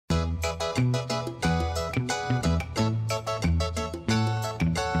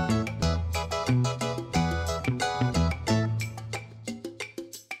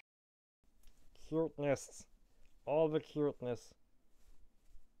cuteness. All the cuteness.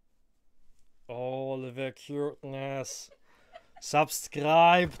 All the cuteness.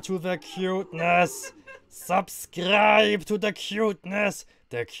 Subscribe to the cuteness. Subscribe to the cuteness.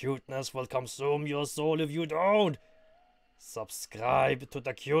 The cuteness will consume your soul if you don't. Subscribe to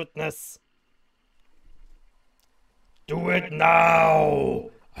the cuteness. Do it now.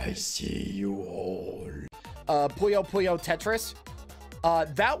 I see you all. Puyo Puyo Tetris.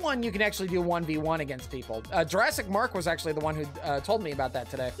 That one you can actually do 1v1 against people. Jurassic Mark was actually the one who told me about that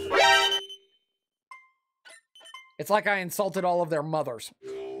today. It's like I insulted all of their mothers.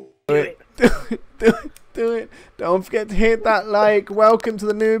 Do it. Do it. Don't forget to hit that like. Welcome to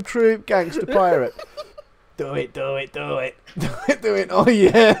the noob troop, Gangster Pirate. Do it. Do it. Do it. Do it. Oh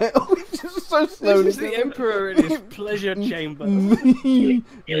yeah. Oh, just so slowly. This is the Emperor in his pleasure chamber.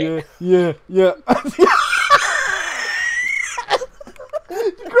 Yeah.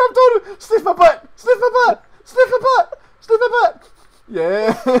 Grabbed on. Sniff my butt. Sniff my butt. Sniff my butt. Sniff my butt.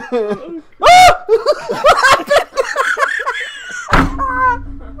 Yeah.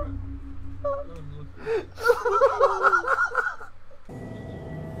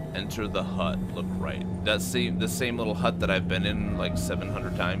 Enter the hut. Look right. The same little hut that I've been in like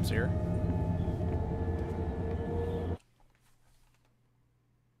 700 times here.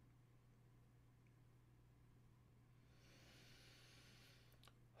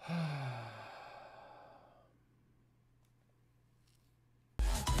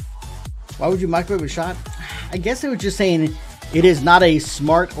 Why would you microwave a shot? I guess they were just saying it is not a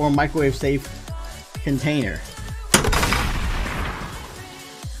smart or microwave safe container.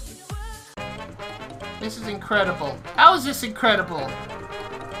 This is incredible. How is this incredible?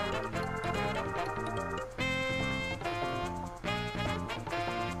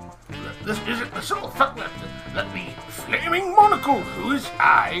 This isn't the sort of fuck that the flaming monocle whose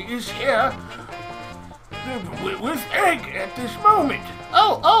eye is here with egg at this moment.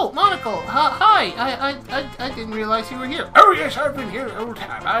 Oh, Monocle. Hi. I didn't realize you were here. Oh yes, I've been here the whole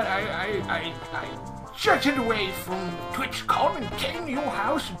time. I jetted away from TwitchCon and came to your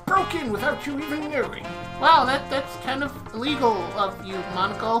house and broke in without you even knowing. Wow, that's kind of illegal of you,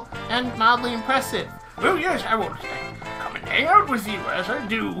 Monocle, and mildly impressive. Well, yes, I won't come and hang out with you as I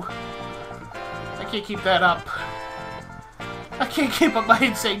do. I can't keep that up. I can't keep up my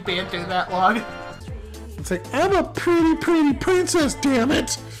insane banter that long. It's like, I'm a pretty princess, damn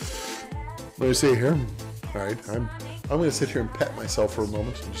it! Let me see here. Alright, I'm gonna sit here and pet myself for a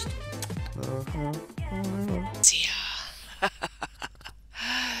moment and just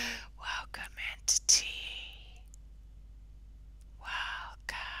Welcome into tea.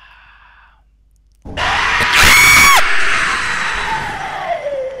 Welcome.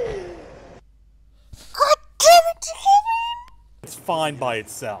 God damn it, It's fine by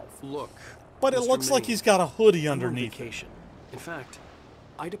itself. Look. But it looks like he's got a hoodie underneath it. In fact,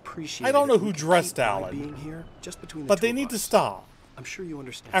 I'd appreciate I don't know who dressed Alan, being here just between the but two they of need to us. stop. I'm sure you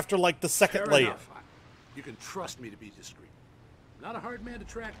understand. After like the second Fair layer. enough. You can trust me to be discreet. Not a hard man to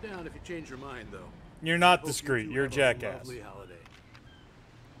track down if you change your mind, though. You're not discreet. You're a jackass. Lovely holiday.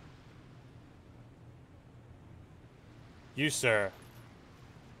 You, sir,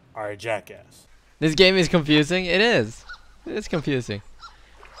 are a jackass. This game is confusing. It is. It is confusing.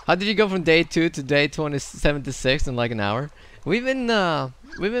 How did you go from day 2 to day 76 in like an hour? We've been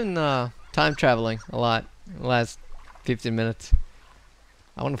time traveling a lot in the last 15 minutes.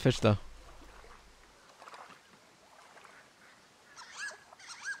 I want to fish though.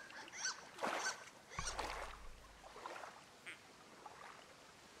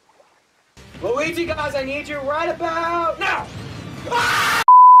 Luigi, guys, I need you right about now!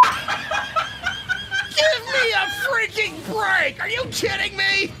 Give me a freaking break! Are you kidding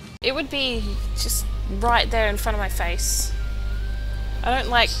me? It would be just right there in front of my face. I don't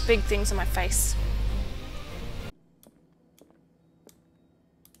like big things on my face.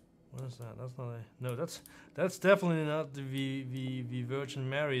 What is that? That's not a... No, that's definitely not the Virgin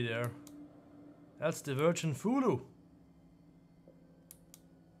Mary there. That's the Virgin Fulu.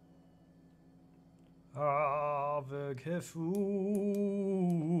 Ave que fu.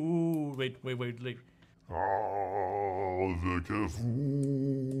 Wait. Ave que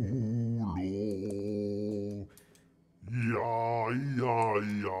fulo. Ja,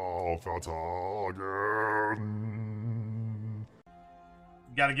 vertagen.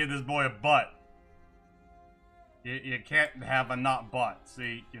 You gotta give this boy a butt. You can't have a not butt.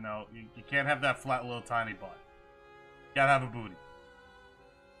 See, you know, you can't have that flat little tiny butt. You gotta have a booty.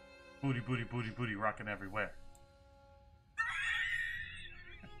 Booty, rocking everywhere.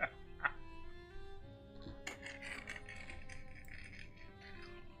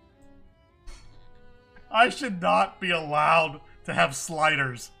 I should not be allowed to have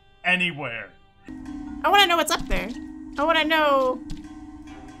sliders anywhere. I want to know what's up there. I want to know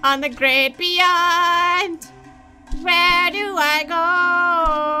on the great beyond. Where do I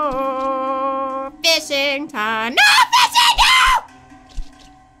go? Fishing time. No, fishing, no!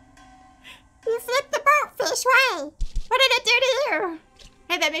 You flipped the boat, fish. Why? What did it do to you?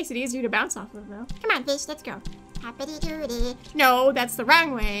 Hey, that makes it easier to bounce off of, though. Come on, fish, let's go. Happity-doody. No, that's the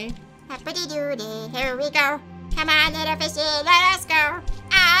wrong way. Happity-doody. Here we go. Come on, little fishy, let us go.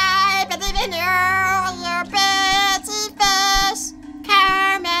 I believe in you pretty fish.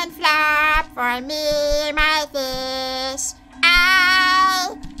 Come and flop for me, my fish.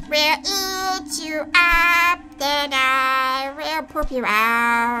 I will eat you up, then I will poop you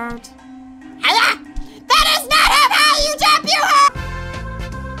out. Hiya! That is not how you do